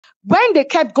When she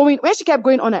kept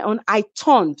going on her own, I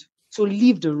turned to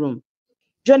leave the room.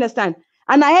 Do you understand?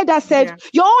 And I heard her said,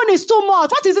 your own is too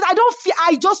much. What is it? I don't feel.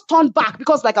 I just turned back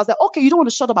because like I was like, okay, you don't want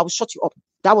to shut up, I will shut you up.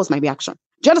 That was my reaction.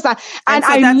 Do you understand? And so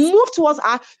I moved towards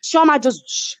her. Chioma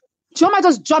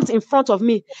just jumped in front of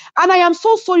me. And I am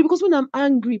so sorry because when I'm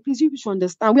angry, please, you should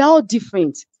understand, we are all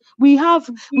different.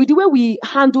 The way we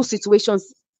handle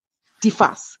situations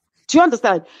differs. Do you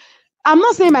understand? I'm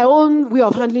not saying my own way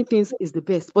of handling things is the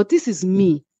best, but this is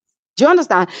me. Do you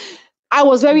understand? I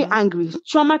was very angry.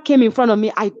 Chioma came in front of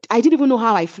me. I didn't even know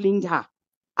how I flinged her.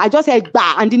 I just said,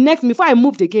 bah. And the next, before I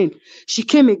moved again, she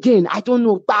came again. I don't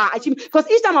know, bah. Because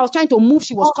each time I was trying to move,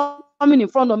 she was coming in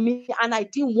front of me. And I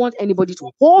didn't want anybody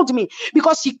to hold me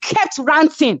because she kept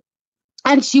ranting.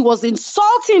 And she was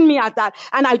insulting me at that.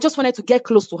 And I just wanted to get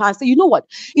close to her and say, you know what?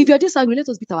 If you're this angry, let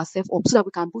us beat ourselves up so that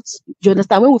we can both, you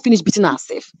understand? When we finish beating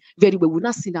ourselves, very well, we'll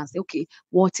not sit down and say, okay,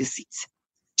 what is it?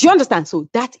 Do you understand? So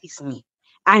that is me.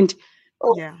 And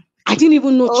I didn't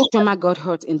even know Chioma got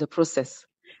hurt in the process.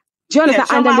 Do you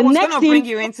understand? And then the next thing, bring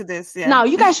you into this. Yeah. Now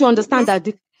you guys should understand that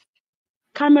the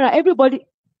camera, everybody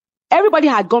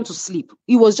had gone to sleep.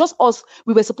 It was just us.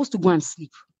 We were supposed to go and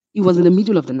sleep. It was in the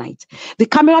middle of the night. The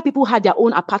camera people had their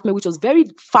own apartment, which was very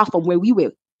far from where we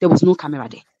were. There was no camera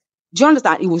there. Do you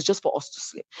understand? It was just for us to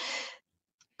sleep.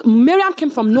 Miriam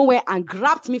came from nowhere and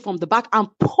grabbed me from the back and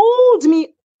pulled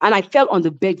me, and I fell on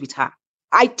the bed with her.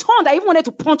 I turned. I even wanted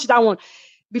to punch that one.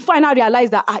 Before I now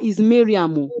realized that it's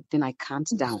Miriam, then I calmed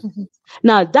down.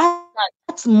 Now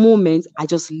that moment, I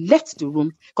just left the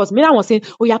room because Miriam was saying,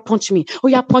 oh yeah, punch me. Oh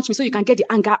yeah, punch me so you can get the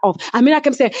anger off. And Miriam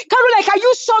kept saying, CAROLYN, can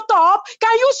you shut up?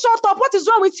 Can you shut up? What is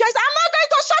wrong with you? I said, I'm not going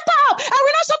to shut up. I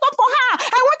will not shut up for her.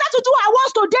 I want her to do her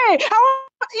worst today.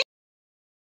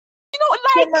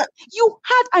 You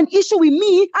had an issue with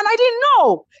me and I didn't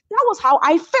know. That was how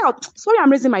I felt. Sorry, I'm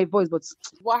raising my voice, but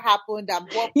what happened?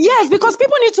 Yes, because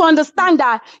people need to understand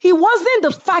that it wasn't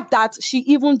the fact that she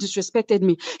even disrespected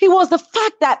me. It was the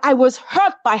fact that I was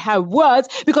hurt by her words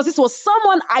because this was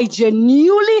someone I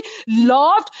genuinely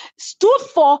loved, stood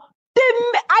for.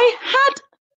 I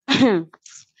had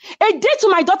a day to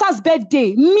my daughter's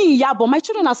birthday. Me, IYABO. My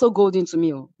children are so golden to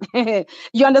me.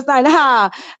 You understand?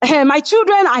 My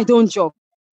children, I don't joke.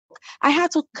 I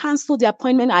had to cancel the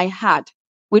appointment I had.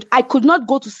 I could not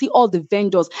go to see all the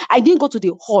vendors. I didn't go to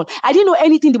the hall. I didn't know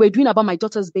anything they were doing about my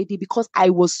daughter's birthday because I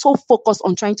was so focused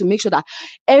on trying to make sure that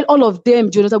all of them,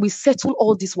 we settle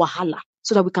all this wahala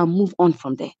so that we can move on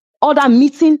from there. All that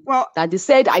meeting that they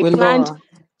said I planned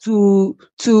to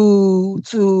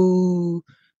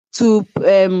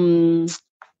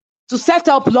set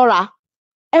up Laura.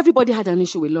 Everybody had an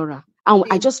issue with Laura. And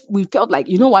we felt like,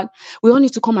 you know what? We all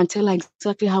need to come and tell her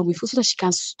exactly how we feel so that she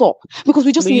can stop. Because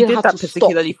we just needed her to stop.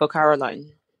 Particularly for CAROLYN.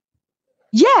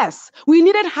 Yes, we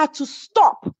needed her to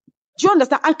stop. Do you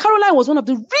understand? And CAROLYN was one of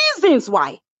the reasons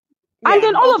why. Yeah, and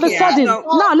then all of a sudden,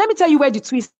 now let me tell you where the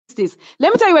twist is.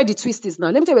 Let me tell you where the twist is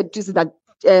that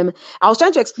I was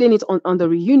trying to explain it on the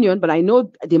reunion, but I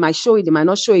know they might show it, they might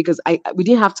not show it because we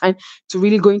didn't have time to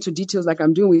really go into details like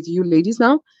I'm doing with you ladies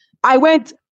now. I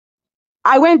went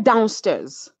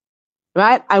downstairs,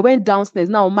 right? I went downstairs.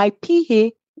 Now, my PA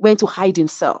went to hide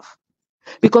himself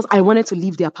because I wanted to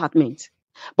leave the apartment.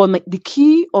 But the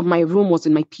key of my room was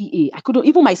in my PA. I couldn't,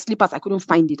 even my slippers, I couldn't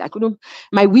find it.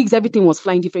 My wigs, everything was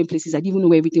flying different places. I didn't even know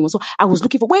where everything was. So I was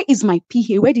looking for, where is my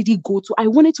PA? Where did he go to? I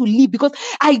wanted to leave because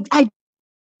I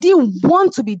didn't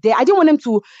want to be there. I didn't want him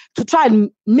to try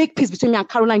and make peace between me and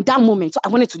CAROLYN that moment. So I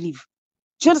wanted to leave.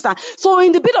 Do you understand? So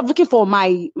in the bit of looking for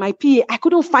my PA, I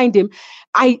couldn't find him.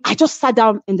 I just sat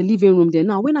down in the living room there.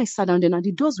 Now, when I sat down there, now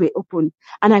the doors were open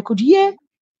and I could hear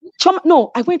Chioma.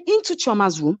 No, I went into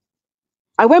Chioma's room.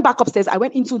 I went back upstairs. I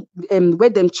went into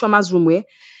where Chioma's room were.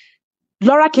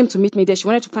 Laura came to meet me there. She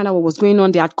wanted to find out what was going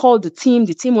on. They had called the team.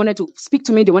 The team wanted to speak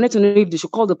to me. They wanted to know if they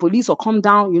should call the police or come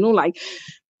down,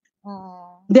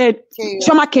 Then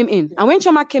Chioma came in. And when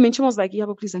Chioma came in, Chioma was like,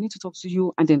 "IYABO, please, I need to talk to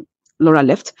you." And then Laura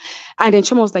left. And then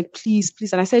Chioma was like, please.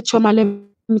 And I said, Chioma, let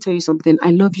me tell you something.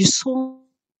 I love you so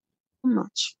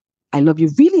much. I love you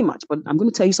really much. But I'm going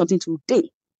to tell you something today.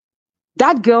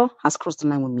 That girl has crossed the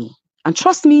line with me. And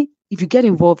trust me, if you get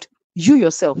involved, you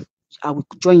yourself, I will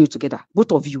join you together.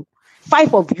 Both of you.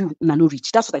 5 of you, Nano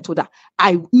Rich. That's what I told her.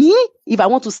 If I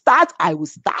want to start, I will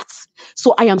start.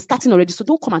 So I am starting already. So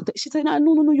don't come and she said,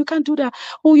 no, you can't do that.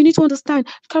 Oh, you need to understand.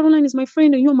 CAROLYN is my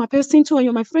friend and you're my person too and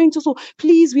you're my friend too. So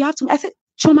please, we have to. I said,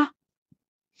 Chioma,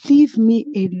 leave me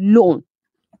alone.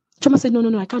 Chioma said,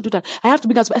 no, I can't do that. I have to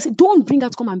bring her. I said, don't bring her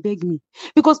to come and beg me.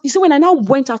 Because you see, when I now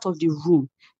went out of the room,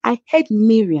 I heard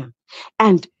Miriam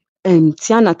and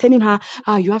Tiana telling her,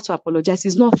 you have to apologize.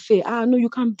 It's not fair. No, you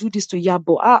can't do this to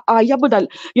IYABO. IYABO, that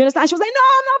you understand? She was like, no,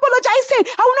 I'm not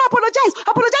apologizing. I will not apologize.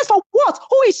 Apologize for what?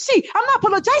 Who is she? I'm not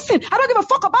apologizing. I don't give a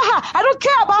fuck about her. I don't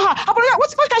care about her. Apologize.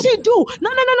 What can she do? No.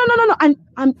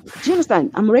 And do you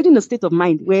understand? I'm already in a state of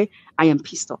mind where I am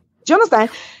pissed off. Do you understand?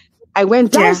 I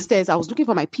went downstairs. I was looking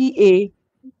for my PA.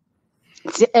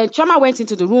 Chioma went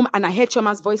into the room and I heard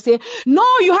Chioma's voice say, no,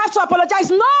 you have to apologize.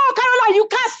 No, Caroline, you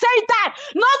can't say that.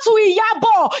 Not to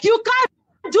IYABO. You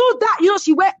can't do that. You know,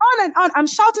 she went on and on. I'm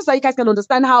shouting so you guys can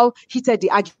understand how heated the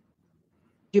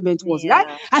argument was,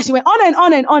 right? And she went on and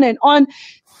on and on and on.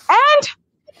 And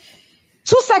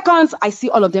 2 seconds, I see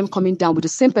all of them coming down with the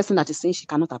same person that is saying she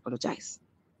cannot apologize.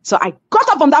 So I got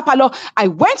up from that parlor. I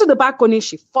went to the balcony.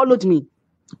 She followed me.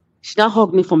 She now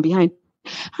hugged me from behind.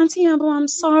 Auntie IYABO, I'm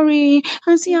sorry.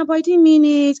 Auntie IYABO, I didn't mean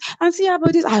it. Auntie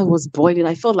IYABO, this. I was boiling.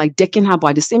 I felt like decking her, but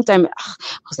at the same time, I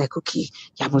was like, okay,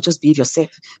 IYABO, just behave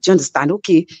yourself. Do you understand?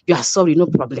 Okay, you are sorry, no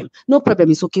problem. No problem,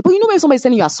 it's okay. But you know when somebody's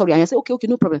saying you are sorry, and I say, okay,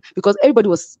 no problem. Because everybody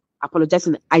was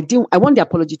apologizing. I want the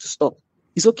apology to stop.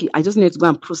 It's okay. I just need to go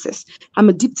and process. I'm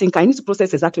a deep thinker. I need to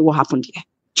process exactly what happened here.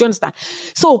 Do you understand?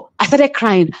 So I started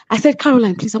crying. I said,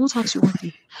 Caroline, please, I want to ask you one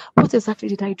thing. What exactly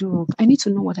did I do wrong? I need to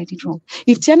know what I did wrong.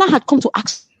 If Tiana had come to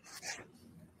ask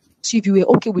you if you were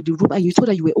okay with the room and you told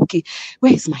her you were okay,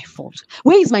 where is my fault?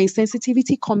 Where is my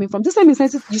insensitivity coming from? This time you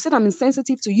said I'm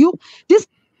insensitive to you. This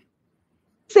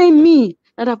same me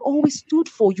that I've always stood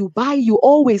for you, by you,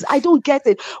 always. I don't get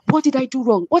it. What did I do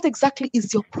wrong? What exactly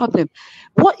is your problem?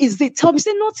 What is it? Tell me.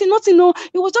 Say nothing, no.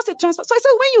 It was just a transfer. So I said,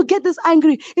 when you get this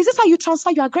angry, is this how you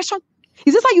transfer your aggression?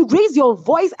 Is this how you raise your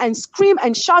voice and scream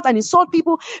and shout and insult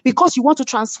people because you want to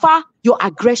transfer your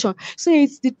aggression? So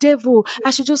it's the devil.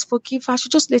 I should just forgive her. I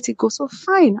should just let it go. So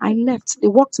fine, I left. They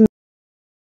walked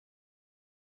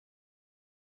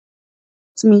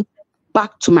me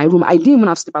back to my room. I didn't even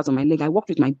have slippers on my leg. I walked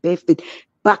with my bare feet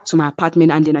back to my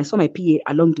apartment, and then I saw my PA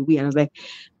along the way, and I was like,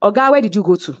 Oga, where did you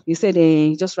go to? He said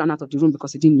he just ran out of the room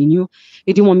because he didn't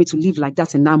want me to leave like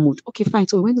that in that mood. Okay, fine.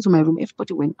 So we went into my room.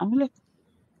 Everybody went. I'm like,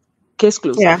 case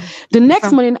closed. Yeah. The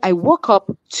next morning, I woke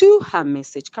up to her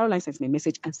message. Caroline sent me a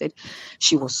message and said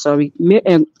she was sorry.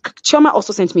 Chioma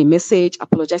also sent me a message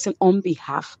apologizing on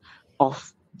behalf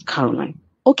of Caroline.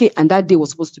 Okay, and that day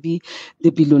was supposed to be the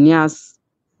billionaires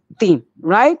thing,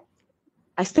 right?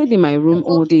 I stayed in my room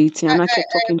all day. Tiana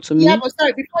kept talking to me. Yeah, but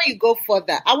sorry, before you go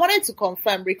further, I wanted to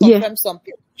reconfirm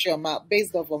something, Chioma,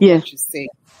 based off of what you say.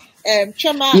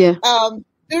 Chioma,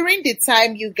 during the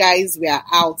time you guys were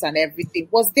out and everything,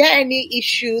 was there any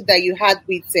issue that you had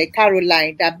with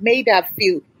Caroline that made her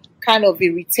feel kind of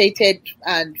irritated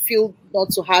and feel not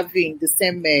to have you in the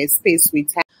same space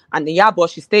with her? And IYABO,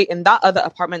 she stayed in that other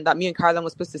apartment that me and Caroline were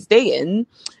supposed to stay in.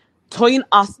 Toyin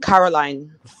asked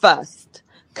Caroline first.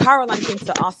 Caroline came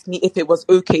to ask me if it was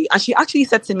okay. And she actually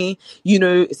said to me,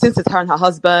 since it's her and her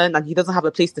husband and he doesn't have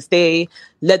a place to stay,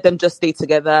 let them just stay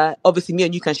together. Obviously, me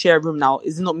and you can share a room now.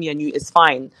 It's not me and you, it's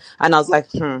fine. And I was like,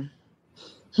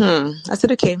 I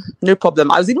said, okay, no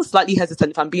problem. I was even slightly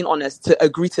hesitant, if I'm being honest, to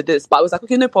agree to this. But I was like,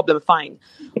 okay, no problem, fine.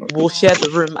 We'll share the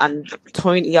room and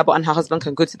Toyin, IYABO and her husband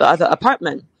can go to the other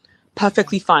apartment.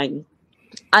 Perfectly fine.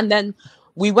 And then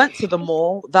we went to the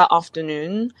mall that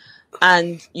afternoon.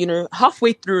 And,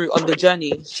 halfway through on the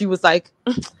journey, she was like,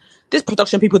 this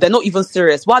production people, they're not even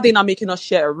serious. Why are they not making us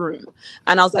share a room?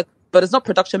 And I was like, but it's not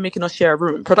production making us share a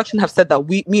room. Production have said that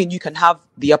me and you can have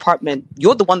the apartment.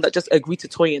 You're the one that just agreed to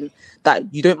Toyin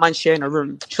that you don't mind sharing a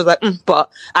room. She was like,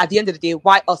 but at the end of the day,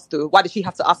 why us though? Why did she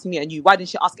have to ask me and you? Why didn't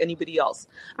she ask anybody else?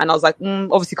 And I was like,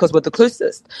 obviously because we're the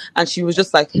closest. And she was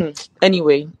just like,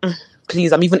 anyway,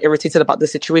 please, I'm even irritated about the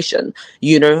situation.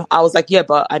 I was like, yeah,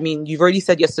 but I mean, you've already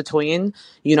said yes to Toyin,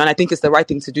 and I think it's the right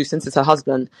thing to do since it's her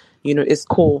husband. It's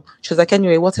cool. She was like,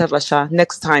 anyway, whatever, Sha,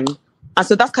 next time. And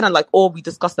so that's kind of like all we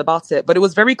discussed about it. But it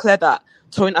was very clear that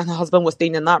Toyin and her husband were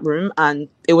staying in that room, and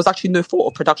it was actually no fault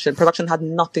of production. Production had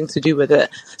nothing to do with it.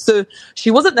 So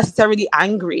she wasn't necessarily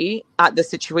angry at the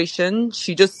situation.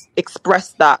 She just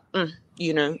expressed that,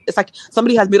 it's like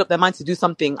somebody has made up their mind to do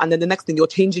something, and then the next thing you're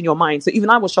changing your mind. So even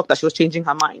I was shocked that she was changing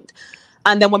her mind.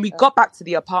 And then when we got back to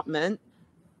the apartment,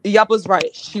 IYABO's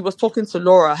right. She was talking to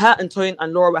Laura. Her and Toyin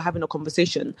and Laura were having a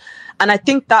conversation. And I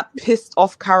think that pissed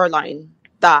off Caroline,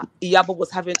 that IYABO was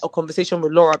having a conversation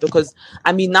with Laura, because,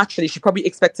 I mean, naturally, she probably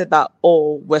expected that,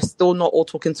 we're still not all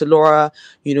talking to Laura,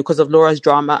 because of Laura's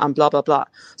drama and blah, blah, blah.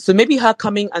 So maybe her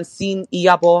coming and seeing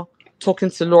IYABO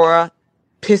talking to Laura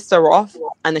pissed her off,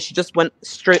 and then she just went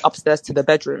straight upstairs to the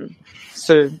bedroom.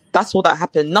 So that's all that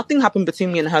happened. Nothing happened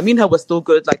between me and her. Me and her were still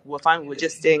good, like we're fine, we're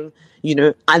gisting,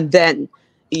 and then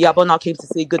IYABO now came to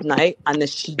say goodnight, and then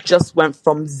she just went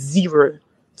from 0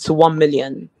 to 1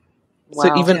 million. Wow.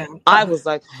 So even I was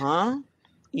like, huh?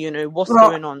 What's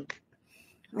going on?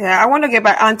 Yeah, I want to get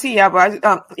back, Auntie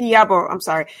IYABO, I'm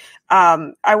sorry.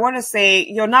 I want to say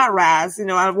you're not Raz.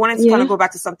 I wanted to kind of go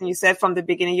back to something you said from the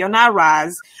beginning. You're not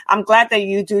Raz. I'm glad that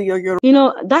you do your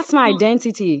that's my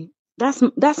identity.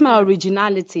 That's my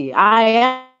originality.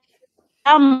 I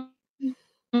am,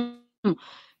 do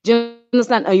you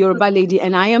understand, a Yoruba lady,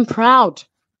 and I am proud,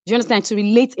 do you understand, to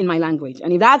relate in my language.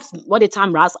 And if that's what they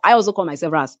term Raz, I also call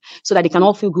myself Raz, so that they can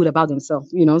all feel good about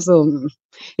themselves, so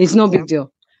it's no big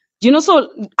deal. So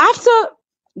after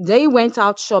they went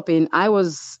out shopping, I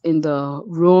was in the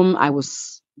room. I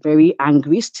was very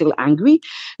angry, still angry,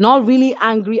 not really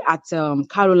angry at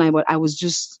CAROLYN, but I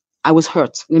was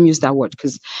hurt. Let me use that word,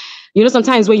 because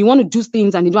sometimes when you want to do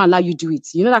things and they don't allow you to do it,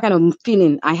 that kind of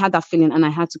feeling. I had that feeling, and I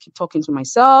had to keep talking to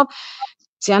myself.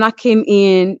 Tiana came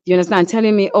in, you understand,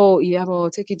 telling me, oh,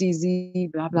 IYABO, take it easy,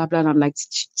 blah, blah, blah. And I'm like,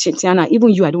 Tiana, even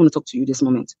you, I don't want to talk to you this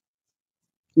moment.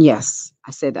 Yes,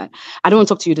 I said that. I don't want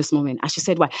to talk to you this moment. And she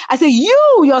said, why? I said,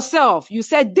 you yourself, you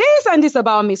said this and this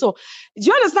about me. So do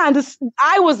you understand this?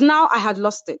 I had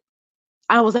lost it.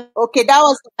 I was okay. That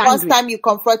was the first time you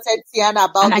confronted Tiana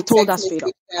about and I told her straight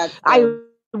up.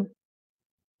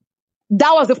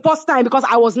 That was the first time, because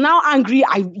I was now angry.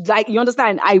 You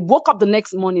understand? I woke up the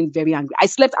next morning very angry. I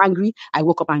slept angry. I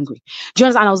woke up angry. Do you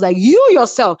understand? I was like, you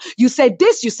yourself, you said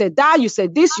this, you said that, you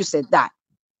said this, you said that.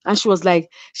 And she was like,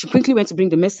 she quickly went to bring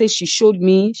the message. She showed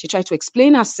me, she tried to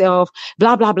explain herself,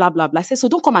 blah, blah, blah, blah, blah. I said, so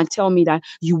don't come and tell me that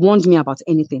you warned me about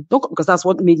anything. Because that's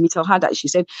what made me tell her that. She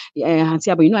said,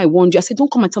 Auntie, but I warned you. I said,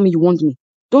 don't come and tell me you warned me.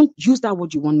 Don't use that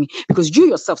word, you warned me, because you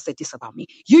yourself said this about me.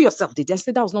 You yourself did. I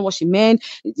said that was not what she meant.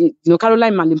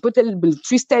 CAROLYN manipulated,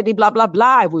 twisted, blah, blah,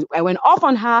 blah. I went off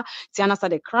on her. Tiana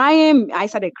started crying. I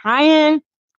started crying.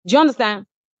 Do you understand?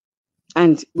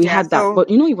 And we had that. But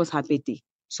it was her birthday.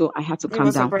 So I had to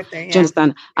calm down. Birthday, do you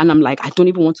understand? And I'm like, I don't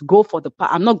even want to go for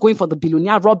I'm not going for the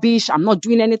billionaire rubbish. I'm not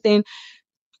doing anything.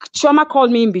 CHIOMA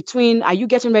called me in between. Are you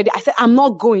getting ready? I said, I'm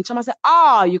not going. CHIOMA said,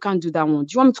 you can't do that one.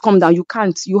 Do you want me to come down? You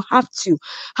can't. You have to.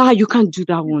 You can't do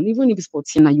that one. Even if it's for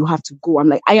Tiana, you have to go. I'm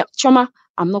like, CHIOMA,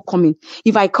 I'm not coming.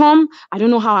 If I come, I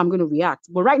don't know how I'm going to react.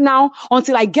 But right now,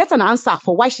 until I get an answer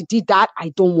for why she did that,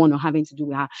 I don't want to have anything to do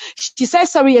with her. She said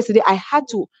sorry yesterday. I had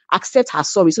to accept her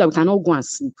sorry so that we can all go and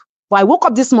sleep. But I woke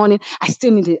up this morning, I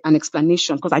still need an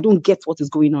explanation, because I don't get what is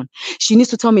going on. She needs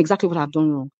to tell me exactly what I've done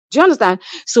wrong. Do you understand?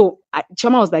 So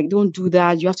CHIOMA was like, don't do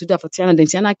that. You have to do that for Tiana. Then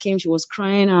Tiana came, she was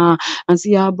crying, and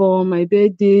said, IYABO, my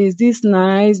birthday, is this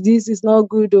nice? This is not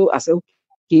good. I said,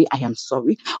 okay, I am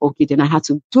sorry. Okay, then I had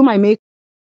to do my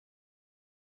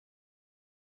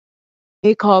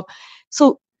makeup.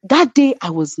 So that day, I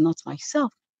was not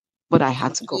myself, but I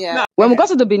had to go. Yeah. When we got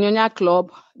to the Billionaire Club,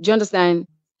 do you understand?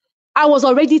 I was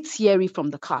already teary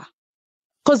from the car.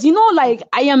 Because, I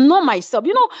am not myself.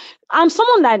 I'm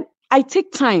someone that I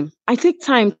take time. I take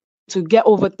time to get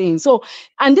over things. So,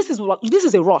 and this is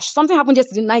a rush. Something happened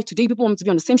yesterday night. Today, people want me to be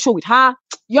on the same show with her.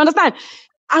 You understand?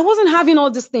 I wasn't having all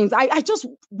these things. I just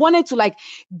wanted to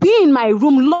be in my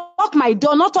room, lock my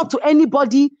door, not talk to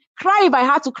anybody, cry if I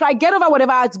had to cry, get over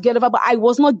whatever I had to get over. But I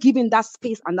was not given that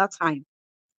space and that time,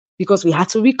 because we had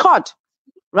to record,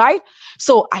 right?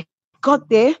 So I got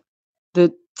there.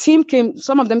 The team came,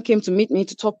 some of them came to meet me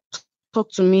to talk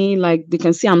to me. Like, they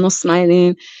can see I'm not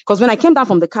smiling. Because when I came down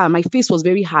from the car, my face was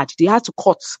very hard. They had to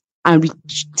cut and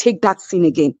take that scene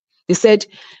again. They said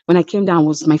when I came down,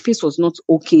 my face was not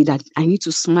okay, that I need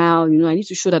to smile, I need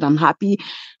to show that I'm happy.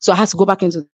 So I had to go back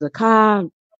into the car,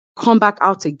 come back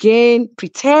out again,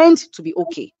 pretend to be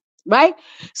okay. Right?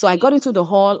 So I got into the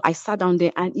hall, I sat down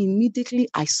there, and immediately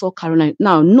I saw CAROLYN.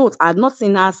 Now, note, I had not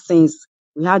seen her since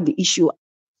we had the issue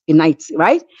a night,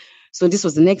 right? So this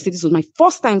was the next day. This was my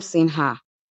first time seeing her.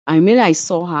 And immediately I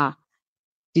saw her,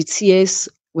 the tears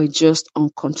were just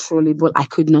uncontrollable. I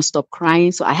could not stop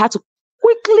crying. So I had to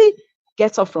quickly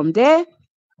get up from there.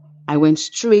 I went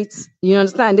straight, you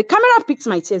understand? The camera picked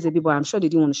my tears a bit, but I'm sure they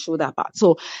didn't want to show that part.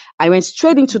 So I went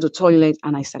straight into the toilet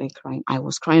and I started crying. I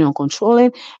was crying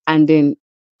uncontrollably. And then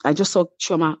I just saw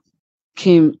CHIOMA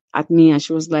came at me and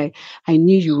she was like, I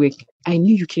knew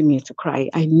you came here to cry.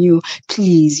 I knew,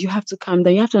 please, you have to calm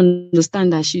down. You have to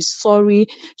understand that she's sorry.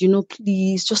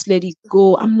 Please just let it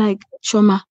go. I'm like,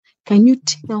 CHIOMA, can you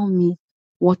tell me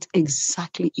what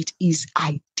exactly it is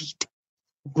I did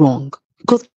wrong?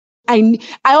 Because I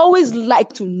always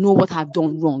like to know what I've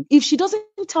done wrong. If she doesn't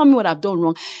tell me what I've done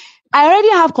wrong, I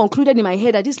already have concluded in my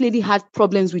head that this lady had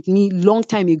problems with me long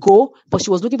time ago, but she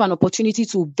was looking for an opportunity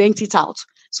to vent it out.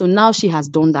 So now she has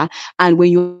done that. And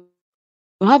when you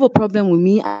you have a problem with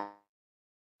me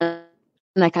and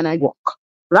I cannot walk,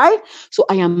 right? So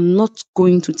I am not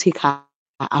going to take her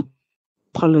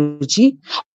apology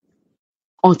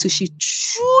until she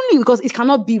truly, because it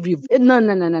cannot be no.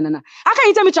 How can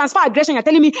you tell me transfer aggression? You're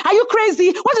telling me, are you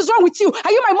crazy? What is wrong with you?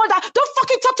 Are you my mother? Don't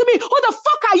fucking talk to me. Who the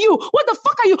fuck are you? What the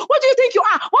fuck are you? What do you think you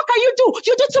are? What can you do?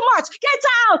 You do too much. Get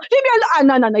out. Leave me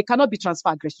alone. No. It cannot be transfer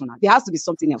aggression. There has to be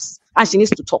something else. And she needs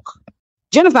to talk.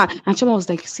 Do you understand? And Chioma was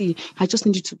like, see, I just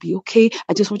need you to be okay.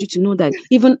 I just want you to know that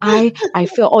even I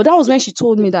felt, that was when she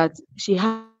told me that she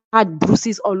had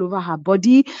bruises all over her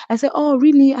body. I said, oh,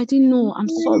 really? I didn't know. I'm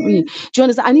sorry. Do you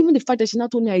understand? And even the fact that she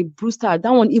not told me I bruised her,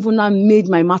 that one even now made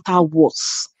my matter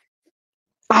worse.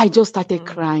 I just started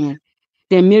crying.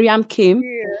 Then Miriam came.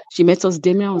 She met us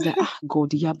there. Miriam was like, God,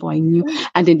 IYABO, I knew.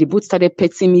 And then they both started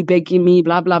petting me, begging me,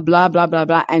 blah, blah, blah, blah, blah,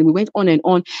 blah. And we went on.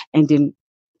 And then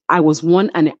I was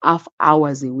 1.5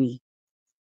 hours away.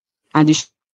 And the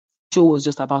show was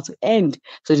just about to end.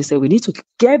 So they said, we need to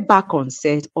get back on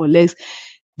set, or else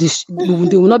they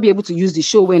will not be able to use the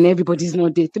show when everybody's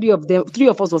not there. Three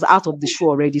of us was out of the show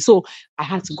already. So I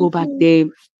had to go back there,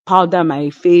 powder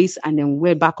my face, and then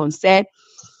went back on set.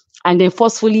 And then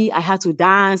forcefully, I had to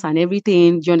dance and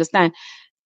everything. Do you understand?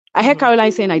 I heard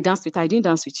CAROLYN saying I danced with her. I didn't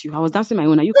dance with you. I was dancing my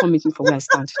own. Are you coming for where I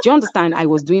stand? Do you understand? I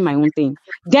was doing my own thing.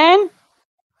 Then,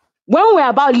 when we were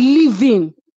about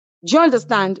leaving, do you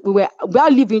understand? We were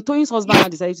about leaving. Toyin's husband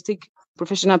decided to take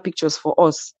professional pictures for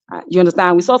us. You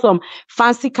understand? We saw some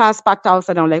fancy cars parked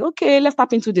outside. I'm like, okay, let's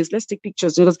tap into this. Let's take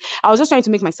pictures. Because I was just trying to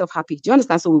make myself happy. Do you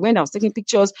understand? So we went, I was taking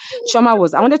pictures. I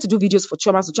wanted to do videos for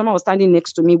Chioma. So Chioma was standing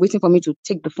next to me, waiting for me to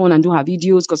take the phone and do her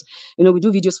videos. Because, we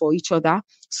do videos for each other.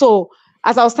 So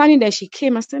as I was standing there, she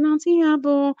came and said, Auntie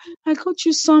IYABO, I got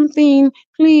you something,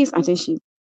 please. And then she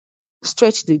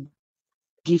stretched the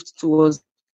gift towards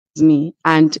me.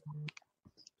 And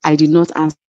I did not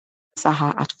answer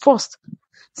her at first.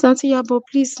 So Auntie IYABO,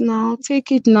 please now,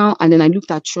 take it now. And then I looked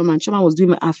at Chioma, and Chioma was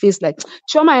doing her face like,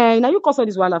 Chioma, now you cause all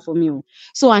this wala for me.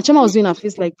 So, and Chioma was doing her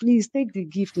face like, please take the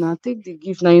gift now, take the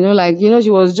gift now. She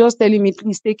was just telling me,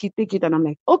 please take it. And I'm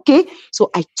like, okay.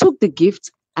 So I took the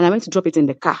gift and I went to drop it in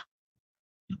the car.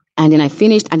 And then I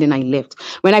finished and then I left.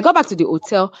 When I got back to the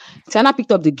hotel, Tiana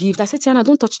picked up the gift. I said, Tiana,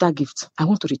 don't touch that gift. I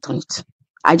want to return it.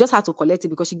 I just had to collect it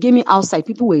because she gave me outside.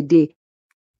 People were there.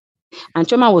 And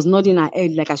Chioma was nodding her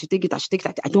head like I should take it.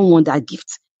 I don't want that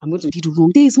gift. I'm going to do it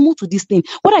wrong. There is more to this thing.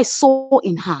 What I saw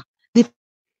in her, the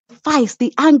fights,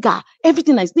 the anger,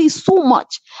 everything there is so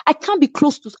much. I can't be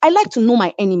close to. I like to know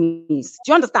my enemies.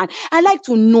 Do you understand? I like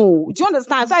to know. Do you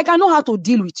understand? So I can know how to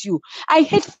deal with you. I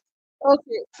hate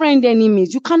friend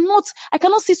enemies. I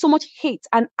cannot see so much hate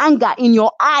and anger in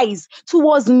your eyes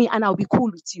towards me, and I'll be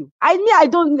cool with you. I'm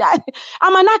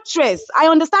an actress. I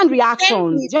understand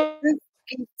reactions.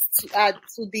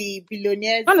 To the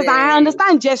billionaires. I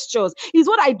understand gestures. It's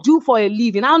what I do for a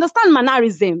living. I understand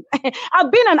mannerism. I've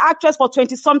been an actress for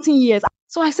 20-something years.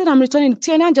 So I said, I'm returning.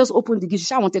 Tiana just opened the gift.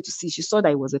 She wanted to see. She saw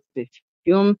that it was a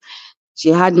perfume. She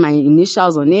had my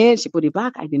initials on it. She put it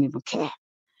back. I didn't even care.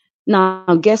 Now,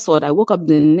 guess what? I woke up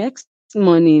the next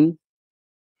morning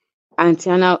and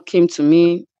Tiana came to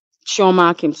me.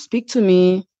 Chioma came to speak to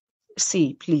me.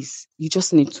 See, please, you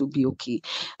just need to be okay.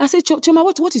 I said, Chioma,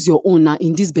 what is your own now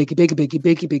in this beg?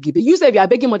 You said you are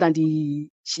begging more than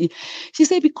she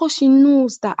said, because she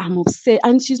knows that I'm upset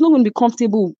and she's not going to be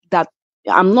comfortable that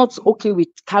I'm not okay with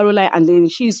CAROLYN and then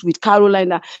she's with CAROLYN.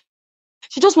 That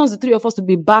she just wants the three of us to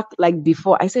be back like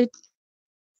before. I said,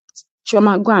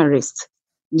 Chioma, go and rest.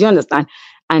 Do you understand?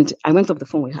 And I went off the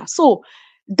phone with her. So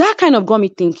that kind of got me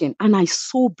thinking, and I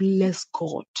so bless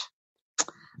God.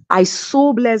 I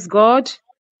so bless God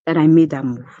that I made that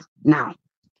move. Now,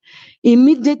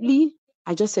 immediately,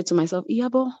 I just said to myself,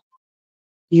 IYABO,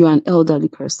 you are an elderly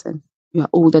person. You are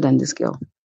older than this girl.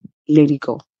 Let it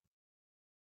go.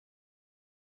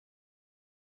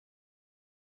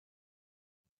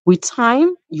 With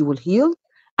time, you will heal.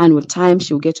 And with time,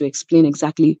 she will get to explain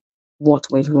exactly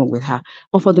what went wrong with her.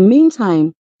 But for the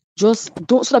meantime, just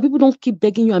don't, so that people don't keep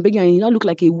begging you and you don't look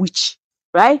like a witch,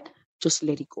 right? Just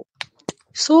let it go.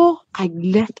 So I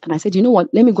left and I said, you know what?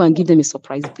 Let me go and give them a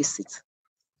surprise visit.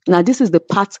 Now, this is the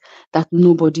part that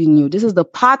nobody knew. This is the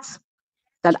part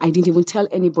that I didn't even tell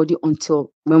anybody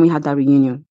until when we had that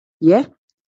reunion. Yeah?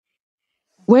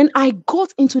 When I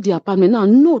got into the apartment, now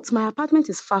note, my apartment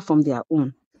is far from their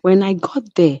own. When I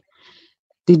got there,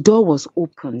 the door was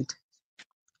opened.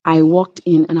 I walked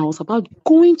in and I was about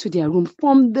going to their room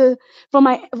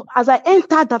as I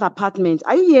entered that apartment.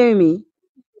 Are you hearing me?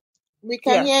 We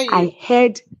can hear you. I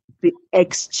heard the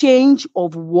exchange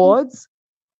of words.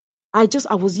 I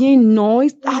was hearing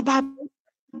noise.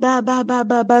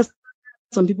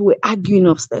 Some people were arguing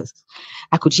upstairs.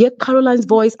 I could hear Caroline's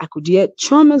voice. I could hear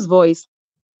CHIOMA's voice.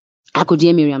 I could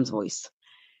hear Miriam's voice.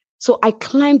 So I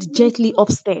climbed gently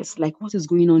upstairs, like, what is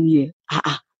going on here?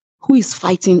 Who is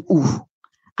fighting who?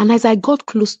 And as I got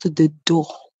close to the door,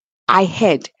 I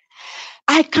heard,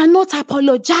 I cannot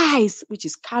apologize, which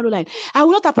is Caroline. I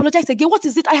will not apologize again. What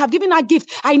is it? I have given her a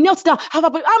gift. I knelt down.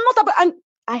 And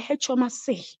I heard CHIOMA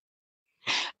say,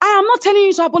 I am not telling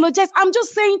you to apologize. I'm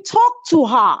just saying, talk to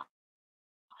her.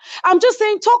 I'm just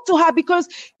saying, talk to her, because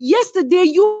yesterday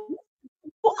you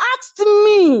asked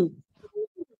me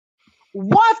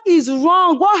what is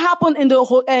wrong, what happened in the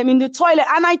toilet,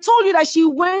 and I told you that she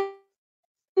went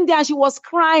there and she was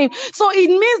crying. So it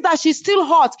means that she's still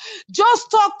hot. Just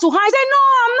talk to her. I said, no,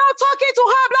 I'm not talking to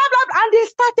her, blah, blah, blah. And they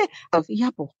started,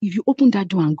 Yabo, if you open that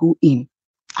door and go in,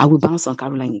 I will bounce on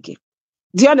Caroline again.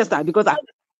 Do you understand? Because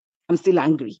I'm still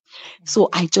angry. So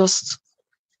I just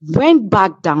went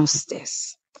back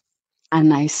downstairs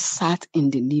and I sat in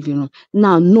the living room.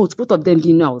 Now, note, both of them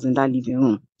didn't know I was in that living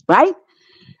room, right?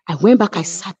 I went back, I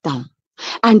sat down,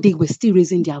 and they were still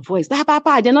raising their voice. Then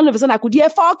all of a sudden I could hear,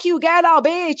 fuck you, get out,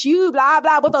 bitch, you, blah,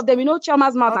 blah. Both of them,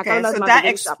 CHIOMA's mouth. Okay, so that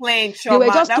explained CHIOMA. They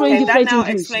were just throwing different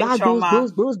English.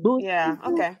 Booze. Yeah,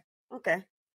 okay.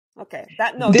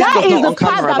 That is the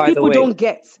part that people don't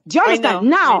get. Do you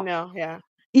understand? I know, yeah.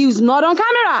 He was not on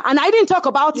camera, and I didn't talk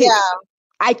about it.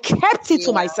 I kept it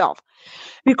to myself.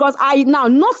 Because I now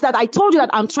note that I told you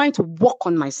that I'm trying to work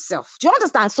on myself. Do you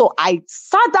understand? So I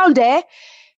sat down there,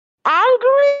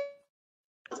 angry.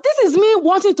 This is me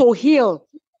wanting to heal.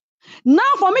 Now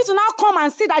for me to now come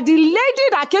and see that the lady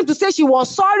that came to say she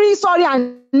was sorry,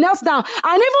 and knelt down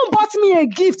and even bought me a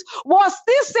gift was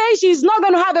still saying she's not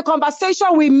going to have a conversation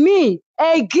with me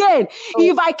again.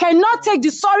 If I cannot take the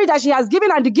sorry that she has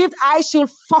given and the gift, I shall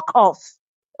fuck off.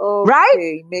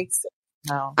 Right? Makes sense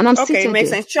now. And I'm it makes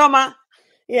sense. CHIOMA.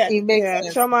 Yeah, it makes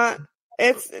sense. CHIOMA.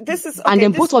 And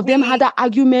then both of them had that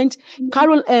argument.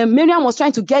 Miriam was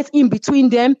trying to get in between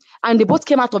them, and they both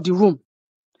came out of the room.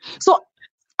 So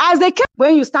as they came,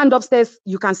 when you stand upstairs,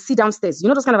 you can see downstairs. You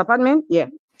know those kind of apartment? Yeah.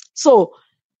 So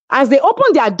as they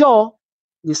opened their door,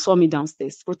 they saw me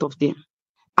downstairs, both of them.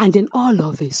 And then all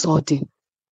of a sudden,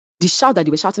 the shout that they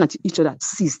were shouting at each other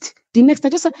ceased. The next, I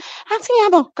just said, Auntie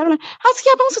Yabo, Caroline, Auntie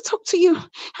Yabo, I want to talk to you. Auntie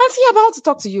Yabo, I want to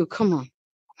talk to you. Come on.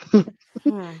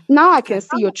 Now I can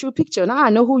see your true picture. Now I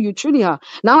know who you truly are.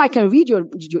 Now I can read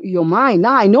your mind.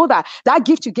 Now I know that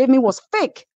gift you gave me was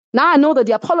fake. Now I know that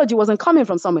the apology wasn't coming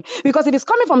from somewhere. Because if it's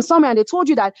coming from somewhere and they told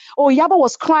you that, Yabo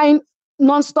was crying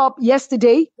nonstop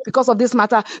yesterday because of this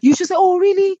matter, you should say, oh,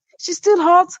 really? She's still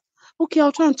hot? Okay,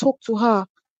 I'll try and talk to her.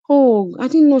 Oh, I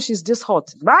didn't know she's this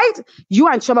hot, right? You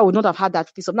and CHIOMA would not have had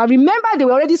that piece of. Now remember, they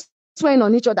were already swearing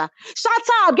on each other. Shut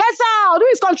up, get out. Who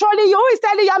is controlling you? Who is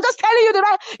telling you? I'm just telling you the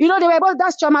right. They were both,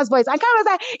 that's CHIOMA's voice. And Karen was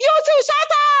like, you two,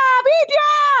 shut up,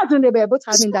 idiot. And they were both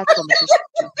having that conversation.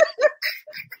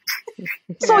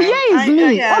 So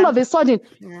me, all of a sudden,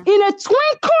 in a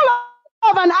twinkle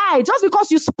of an eye, just because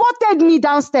you spotted me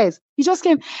downstairs, you just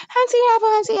came,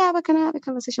 Auntie Yabo, can I have a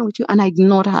conversation with you? And I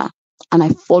ignored her and I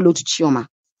followed CHIOMA.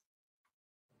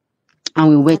 And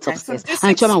we went upstairs.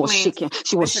 And CHIOMA was shaking.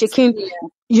 She was shaking.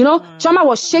 CHIOMA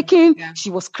was shaking. Yeah. She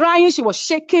was crying. She was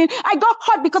shaking. I got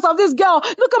hot because of this girl.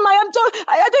 Look at my arm.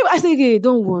 I said, hey,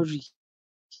 don't worry.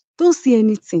 Don't see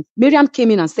anything. Miriam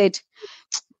came in and said,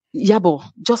 Yabo,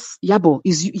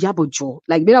 is Yabo Joe.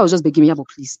 Like, Miriam was just begging me, Yabo,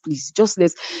 please, just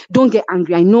don't get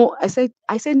angry. I know. I said,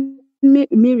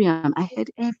 Miriam, I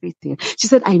heard everything. She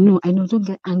said, I know, don't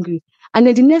get angry. And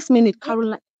then the next minute,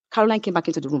 Caroline came back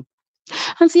into the room.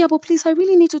 Auntie Yabo, please, I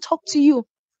really need to talk to you.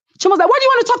 CHIOMA was like, what do you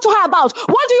want to talk to her about?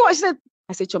 What do you want? She said,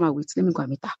 CHIOMA, wait, let me go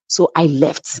and meet her. So I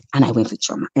left and I went to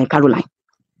CHIOMA and Caroline.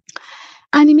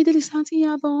 And immediately said, Auntie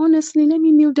Yabo, honestly, let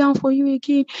me kneel down for you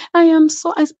again.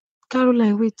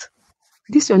 Caroline, wait.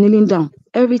 This you're kneeling down.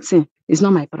 Everything is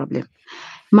not my problem.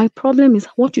 My problem is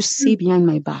what you say behind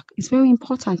my back. It's very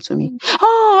important to me.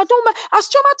 Oh, don't mind. Has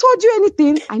CHIOMA told you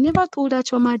anything? I never told her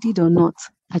CHIOMA did or not.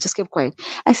 I just kept quiet.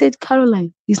 I said,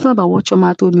 Caroline, it's not about what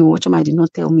CHIOMA told me or what CHIOMA did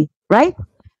not tell me, right?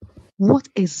 What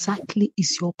exactly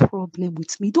is your problem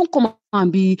with me? Don't come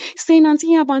and be saying Auntie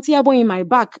Yabo in my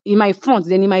back, in my front,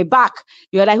 then in my back.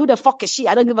 You're like, who the fuck is she?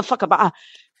 I don't give a fuck about her.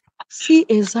 See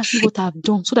exactly what I've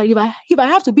done. So that if I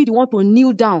have to be the one to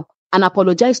kneel down and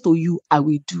apologize to you, I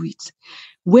will do it.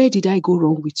 Where did I go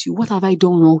wrong with you? What have I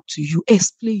done wrong to you?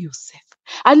 Explain yourself.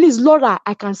 At least, Laura,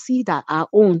 I can see that our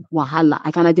own wahala.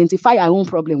 I can identify our own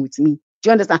problem with me. Do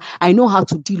you understand? I know how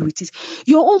to deal with it.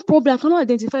 Your own problem, I cannot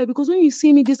identify it because when you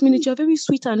see me this minute, you're very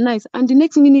sweet and nice. And the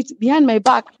next minute, behind my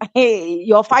back, hey,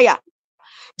 you're fire.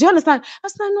 Do you understand? I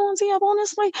said, no, Auntie,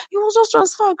 honestly, it was just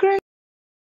transfer, great.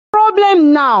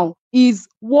 Problem now is,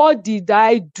 what did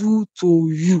I do to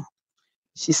you?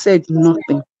 She said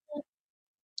nothing.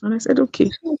 And I said, okay.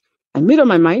 I made up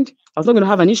my mind. I was not going to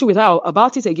have an issue with her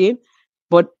about it again,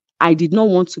 but I did not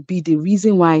want to be the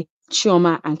reason why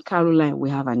CHIOMA and CAROLYN will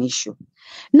have an issue.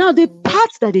 Now, the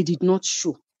parts that they did not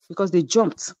show, because they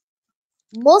jumped.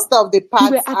 Most of the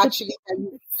parts actually that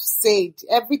you said,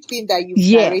 everything that you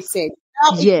narrated.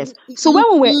 Yes. So when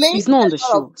we were, it's not on the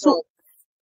show. So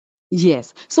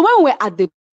yes. So when we were at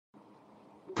the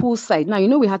pool side, now, you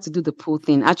know, we had to do the pool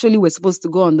thing. Actually, we're supposed to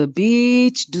go on the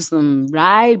beach, do some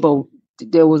ride, but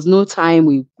there was no time.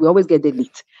 We always get there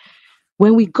late.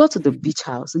 When we got to the beach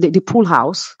house, the pool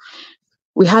house,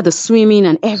 we had the swimming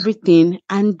and everything,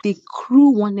 and the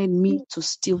crew wanted me to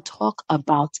still talk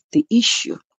about the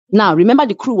issue. Now, remember,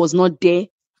 the crew was not there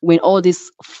when all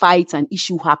this fight and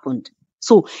issue happened.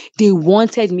 So they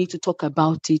wanted me to talk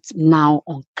about it now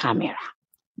on camera.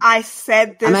 I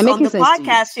said this on the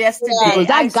podcast yesterday. Because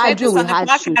that gathering we had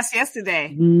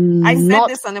yesterday. I said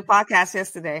this on the podcast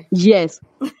yesterday. Yes.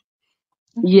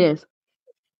 Yes.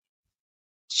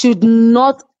 Should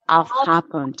not have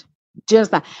happened. Just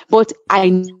that. But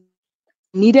I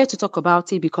needed to talk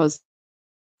about it because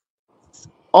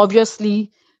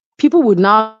obviously people would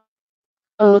now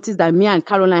notice that me and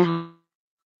CAROLYN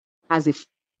has a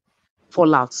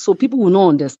fallout. So people will not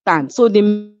understand. So they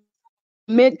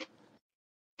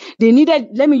needed,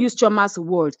 let me use CHIOMA's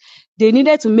word, they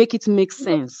needed to make it make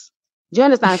sense. Do you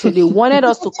understand? So they wanted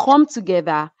us to come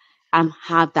together and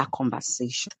have that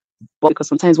conversation. But because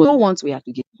sometimes we don't want, we have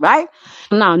to get right.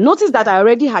 Now, notice that I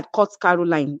already had caught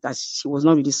CAROLYN that she was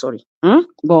not really sorry.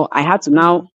 But I had to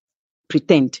now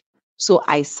pretend. So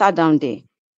I sat down there.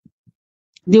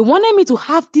 They wanted me to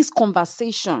have this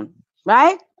conversation,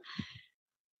 right?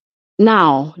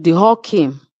 Now, the hall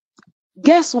came.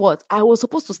 Guess what? I was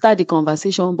supposed to start the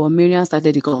conversation, but Miriam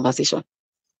started the conversation.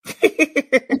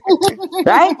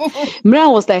 Right?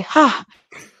 Miriam was like,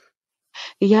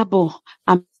 IYABO,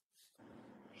 I'm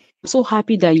so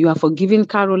happy that you are forgiving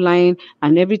CAROLYN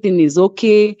and everything is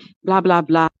okay, blah, blah,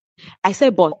 blah. I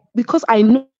said, but because I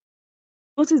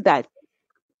noticed that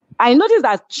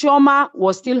CHIOMA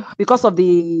was still, because of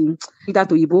the that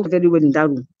Oyibo very well in that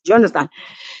room. Do you understand?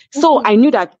 So I knew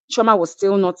that CHIOMA was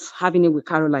still not having it with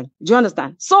CAROLYN. Do you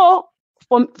understand? So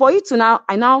for it to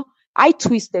now, I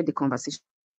twisted the conversation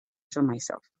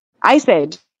myself. I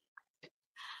said,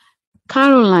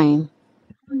 CAROLYN,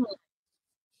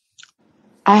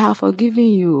 I have forgiven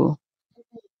you.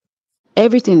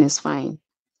 Everything is fine.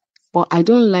 But I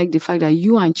don't like the fact that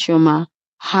you and CHIOMA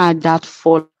had that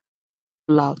fallout.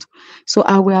 So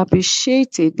I will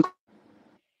appreciate it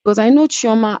because I know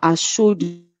CHIOMA has showed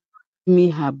me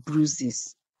her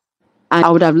bruises. And I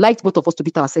would have liked both of us to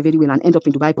beat ourselves very well and end up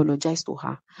in Dubai, apologize to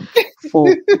her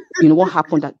for what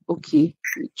happened. That okay,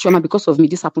 CHIOMA, because of me,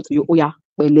 this happened to you. Oh yeah,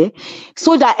 well,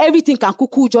 so that everything can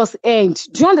just end.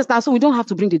 Do you understand? So we don't have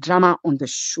to bring the drama on the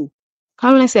show.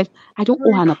 CAROLYN said, I don't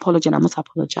owe her an apology and I'm not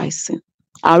apologizing.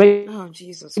 I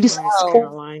already spoke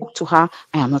to her.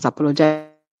 I am not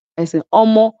apologizing.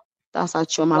 Omo, that's how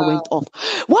CHIOMA went off.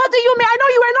 What do you mean? I know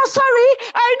you were not sorry.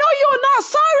 I know you're not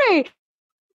sorry.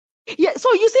 Yeah,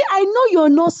 so you see, I know you're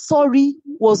not sorry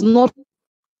was not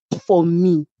for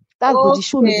me. That's what the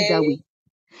show made it that way.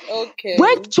 Okay.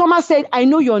 When CHIOMA said, I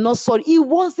know you're not sorry, it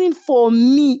wasn't for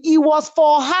me. It was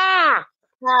for her.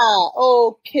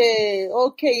 Okay.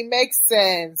 It makes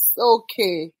sense.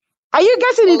 Okay. Are you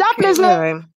getting in that place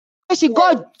where she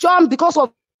got jumped because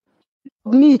of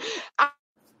me?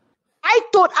 I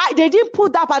thought they didn't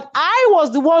put that, but I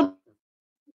was the one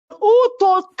who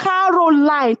told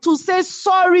CAROLYN to say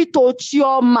sorry to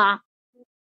CHIOMA.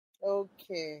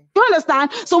 Okay. You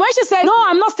understand? So when she said, no,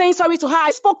 I'm not saying sorry to her,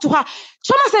 I spoke to her.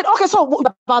 CHIOMA said, okay, so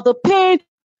what about the pain?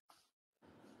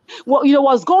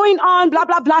 What's going on, blah,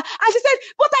 blah, blah. And she said,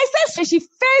 but I said, she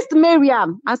faced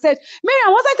Miriam and said,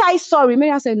 Miriam, wasn't I sorry?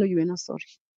 Miriam said, no, you were not sorry.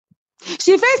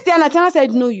 She faced Tiana. Tiana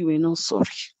said, no, you were not sorry.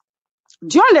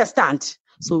 Do you understand?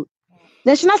 So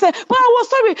then she now said, but I was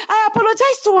sorry. I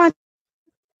apologized to Auntie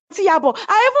IYABO.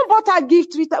 I even bought her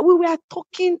gift with her. We were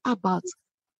talking about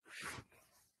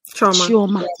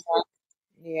CHIOMA.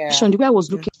 Yeah. The way I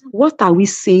was looking, what are we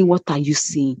saying? What are you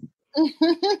saying?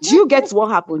 Do you get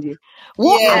what happened here?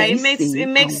 It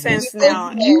makes sense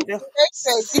now. It makes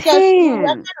sense because we're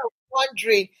kind of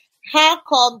wondering how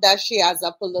come that she has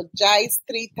apologized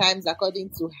 3 times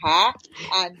according to her.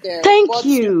 And thank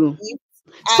you.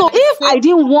 So if I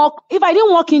didn't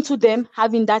walk into them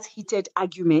having that heated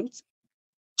argument,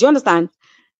 do you understand?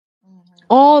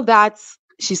 All that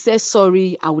she said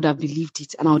sorry, I would have believed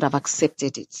it and I would have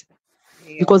accepted it.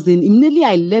 Because then immediately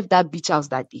I left that beach house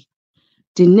that day.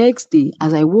 The next day,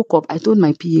 as I woke up, I told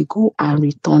my PA, go and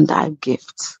return that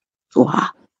gift to her.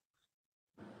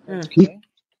 Okay.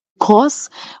 Because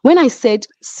when I said,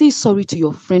 say sorry to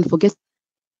your friend for getting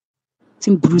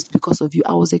bruised because of you,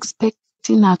 I was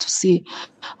expecting her to say,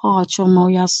 oh,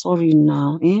 Chioma, you're sorry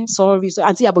now. Sorry. So,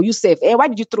 Auntie Yabo, you said, why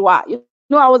did you throw her?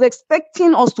 I was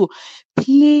expecting us to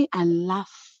play and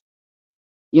laugh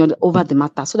over the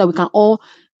matter so that we can all,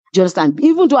 do you understand?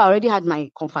 Even though I already had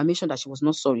my confirmation that she was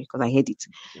not sorry because I heard it.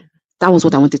 That was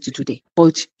what I wanted to do there.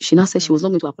 But she now said she was not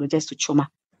going to apologize to Chioma.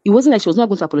 It wasn't like she was not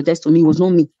going to apologize to me. It was not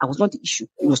me. I was not the issue.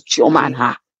 It was Chioma and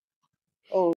her.